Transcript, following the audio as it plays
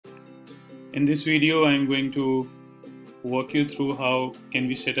In this video, I'm going to walk you through how can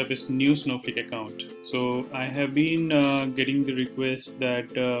we set up a new Snowflake account. So I have been getting the request that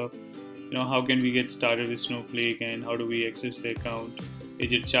how can we get started with Snowflake and how do we access the account?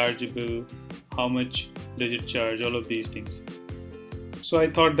 Is it chargeable? How much does it charge? All of these things. So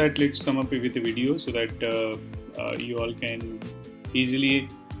I thought that let's come up with a video so that you all can easily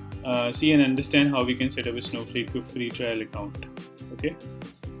see and understand how we can set up a Snowflake free trial account. Okay,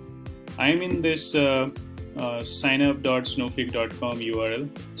 I'm in this signup.snowflake.com URL.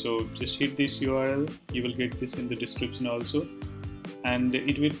 So just hit this URL. You will get this in the description also, and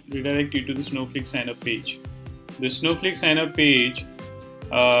it will redirect you to the Snowflake signup page. The Snowflake signup page,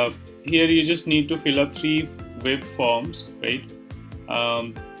 here you just need to fill up 3 web forms, right?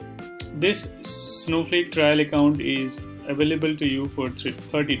 This Snowflake trial account is available to you for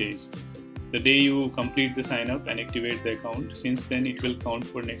 30 days. The day you complete the sign up and activate the account, since then it will count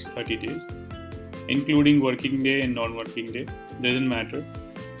for next 30 days, including working day and non-working day, doesn't matter.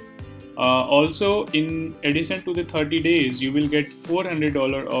 Also, in addition to the 30 days, you will get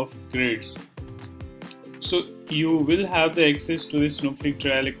 $400 of credits. So you will have the access to this Snowflake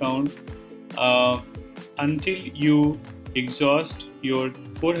trial account until you exhaust your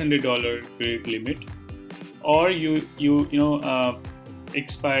 $400 credit limit, or you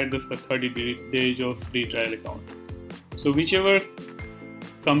expire the 30 days of free trial account. So whichever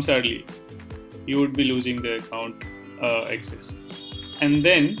comes early, you would be losing the account access. And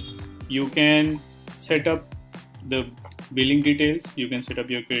then you can set up the billing details, you can set up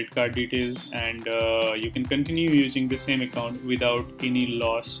your credit card details, and you can continue using the same account without any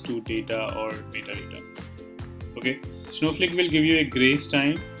loss to data or metadata. Okay, Snowflake will give you a grace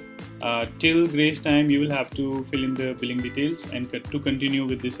time. Till grace time, you will have to fill in the billing details and to continue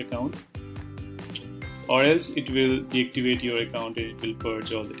with this account, or else it will deactivate your account and it will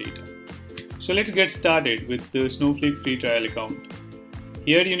purge all the data. So let's get started with the Snowflake free trial account.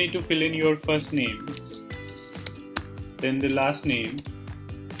 Here you need to fill in your first name, then the last name,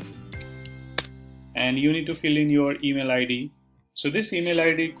 and you need to fill in your email ID. So this email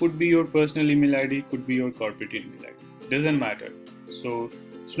ID could be your personal email ID, could be your corporate email ID, doesn't matter. So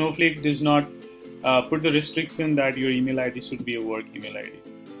Snowflake does not put the restriction that your email ID should be a work email ID.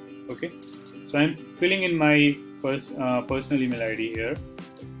 Okay, so I'm filling in my personal email ID here.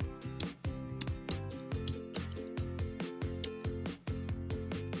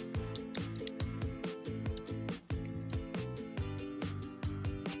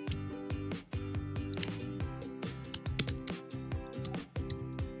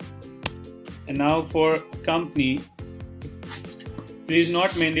 And now for company, it is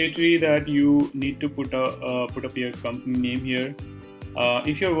not mandatory that you need to put up your company name here.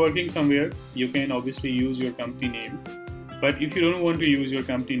 If you're working somewhere, you can obviously use your company name. But if you don't want to use your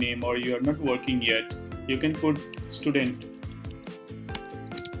company name or you are not working yet, you can put student,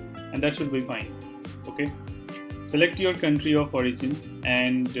 and that should be fine. Okay. Select your country of origin,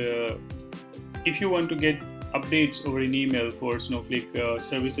 and if you want to get updates over an email for Snowflake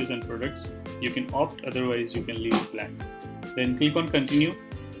services and products, you can opt, otherwise you can leave it blank. Then click on continue.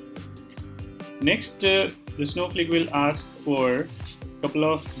 Next, the Snowflake will ask for a couple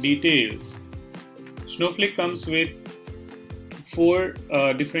of details. Snowflake comes with 4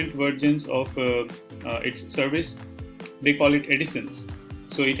 different versions of its service. They call it editions.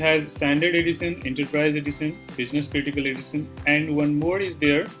 So it has standard edition, enterprise edition, business critical edition, and one more is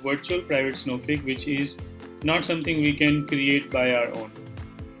there, virtual private Snowflake, which is not something we can create by our own.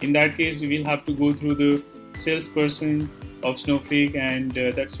 In that case, we will have to go through the salesperson of Snowflake, and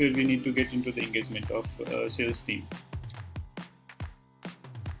that's where we need to get into the engagement of sales team.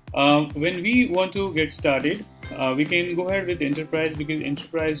 When we want to get started, we can go ahead with enterprise, because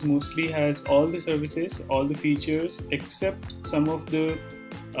enterprise mostly has all the services, all the features, except some of the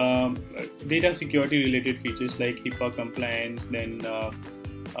data security related features like HIPAA compliance, then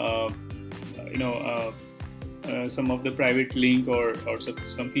some of the private link or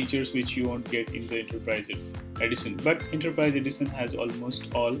some features which you won't get in the enterprise edition. But enterprise edition has almost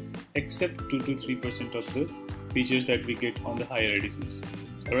all except 2 to 3% of the features that we get on the higher editions.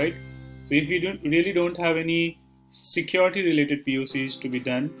 All right. So if you really don't have any security related POCs to be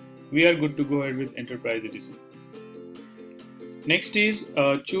done, we are good to go ahead with enterprise edition. Next is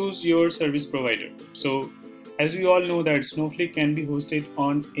choose your service provider. So as we all know that Snowflake can be hosted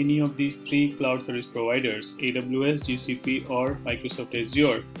on any of these 3 cloud service providers, AWS, GCP, or Microsoft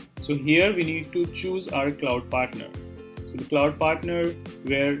Azure. So here we need to choose our cloud partner. So the cloud partner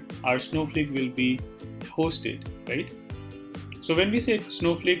where our Snowflake will be hosted, right? So when we say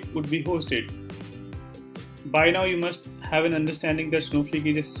Snowflake would be hosted, by now you must have an understanding that Snowflake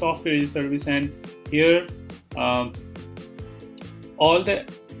is a software as a service, and here all the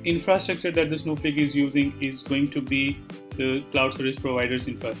infrastructure that the Snowflake is using is going to be the cloud service provider's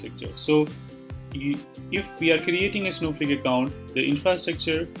infrastructure. So if we are creating a Snowflake account, the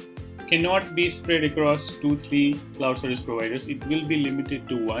infrastructure cannot be spread across 2-3 cloud service providers. It will be limited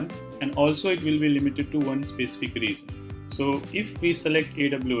to one, and also it will be limited to one specific region. So if we select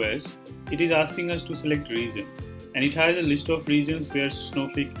AWS, it is asking us to select region, and it has a list of regions where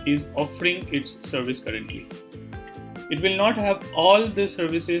Snowflake is offering its service currently. It will not have all the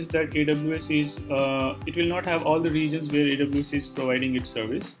services that AWS is, it will not have all the regions where AWS is providing its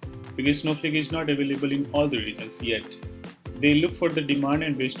service, because Snowflake is not available in all the regions yet. They look for the demand,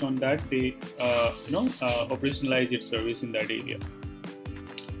 and based on that they operationalize its service in that area.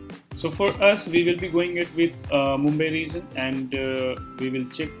 So for us, we will be going it with Mumbai region, and we will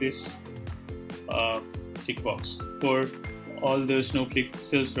check this checkbox for all the Snowflake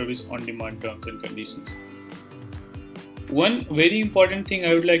self-service on-demand terms and conditions. One very important thing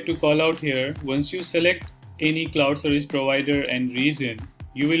I would like to call out here: once you select any cloud service provider and region,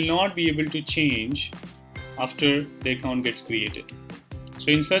 you will not be able to change after the account gets created.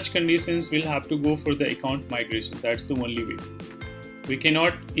 So in such conditions, we'll have to go for the account migration. That's the only way. We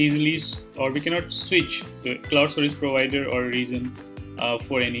cannot easily, or we cannot switch the cloud service provider or region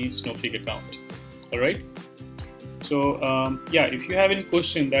for any Snowflake account. All right. So yeah, if you have any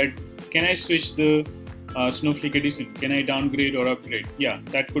question that can I switch the Snowflake edition, can I downgrade or upgrade? Yeah,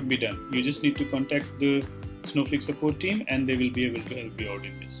 that could be done. You just need to contact the Snowflake support team, and they will be able to help you out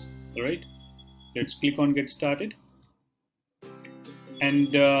in this. All right. Let's click on get started,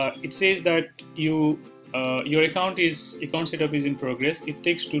 and it says that your account setup is in progress. It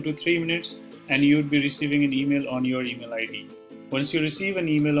takes 2 to 3 minutes, and you would be receiving an email on your email ID. Once you receive an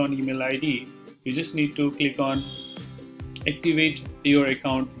email on email ID, you just need to click on activate your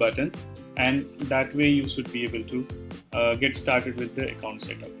account button, and that way you should be able to get started with the account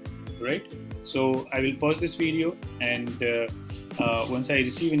setup. Right? So I will pause this video, and once I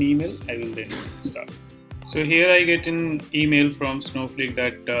receive an email, I will then start. So here I get an email from Snowflake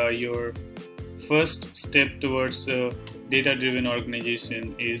that your first step towards data-driven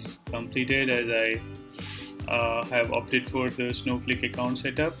organization is completed, as I have opted for the Snowflake account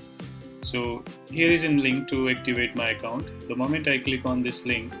setup. So here is a link to activate my account. The moment I click on this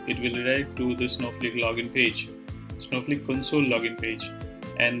link, it will redirect to the Snowflake login page, Snowflake console login page.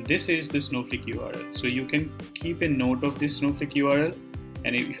 And this is the Snowflake URL. So you can keep a note of this Snowflake URL.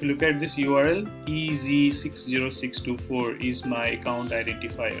 And if you look at this URL, EZ60624 is my account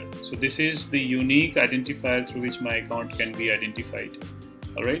identifier. So this is the unique identifier through which my account can be identified.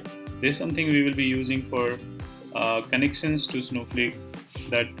 All right. This is something we will be using for connections to Snowflake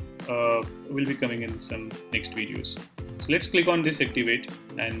that will be coming in some next videos. So let's click on this activate,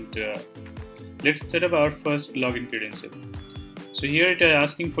 and let's set up our first login credential. So here it is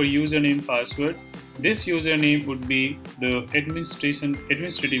asking for username, password. This username would be the administrative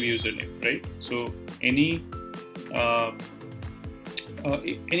username, right? So anywhere,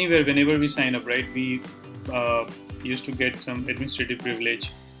 whenever we sign up, right, we used to get some administrative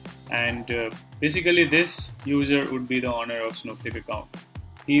privilege, and basically this user would be the owner of Snowflake account.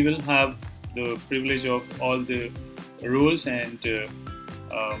 He will have the privilege of all the roles and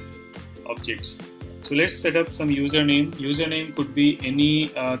objects. So let's set up some username. Username could be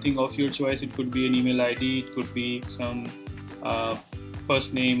any thing of your choice. It could be an email ID. It could be some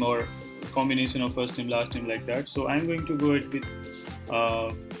first name or combination of first name, last name, like that. So I'm going to go ahead with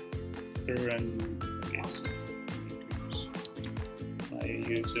my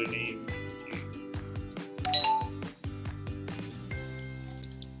username.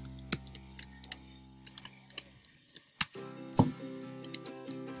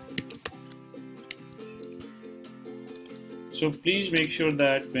 So please make sure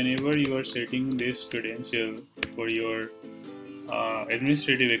that whenever you are setting this credential for your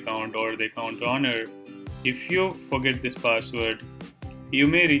administrative account or the account owner, if you forget this password, you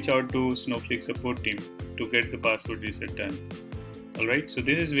may reach out to Snowflake support team to get the password reset done. Alright, so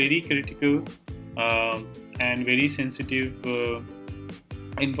this is very critical and very sensitive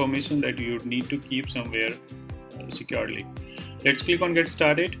information that you need to keep somewhere securely. Let's click on get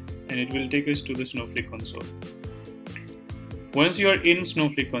started, and it will take us to the Snowflake console. Once you are in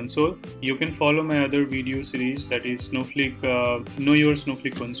Snowflake console, you can follow my other video series, that is Snowflake Know Your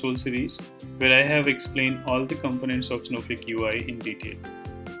Snowflake Console series, where I have explained all the components of Snowflake UI in detail.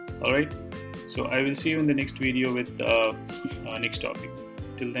 Alright, so I will see you in the next video with next topic.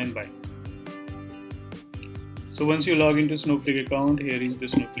 Till then, bye. So once you log into Snowflake account, here is the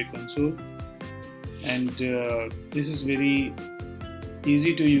Snowflake console. and this is very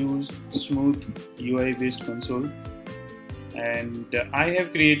easy to use, smooth UI based console. And I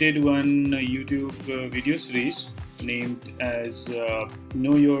have created one YouTube video series named as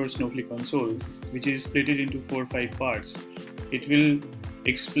Know Your Snowflake Console, which is split into 4 or 5 parts. It will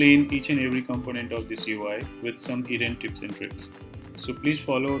explain each and every component of this UI with some hidden tips and tricks. So please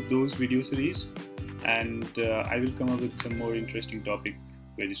follow those video series, and I will come up with some more interesting topic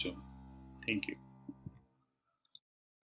very soon. Thank you.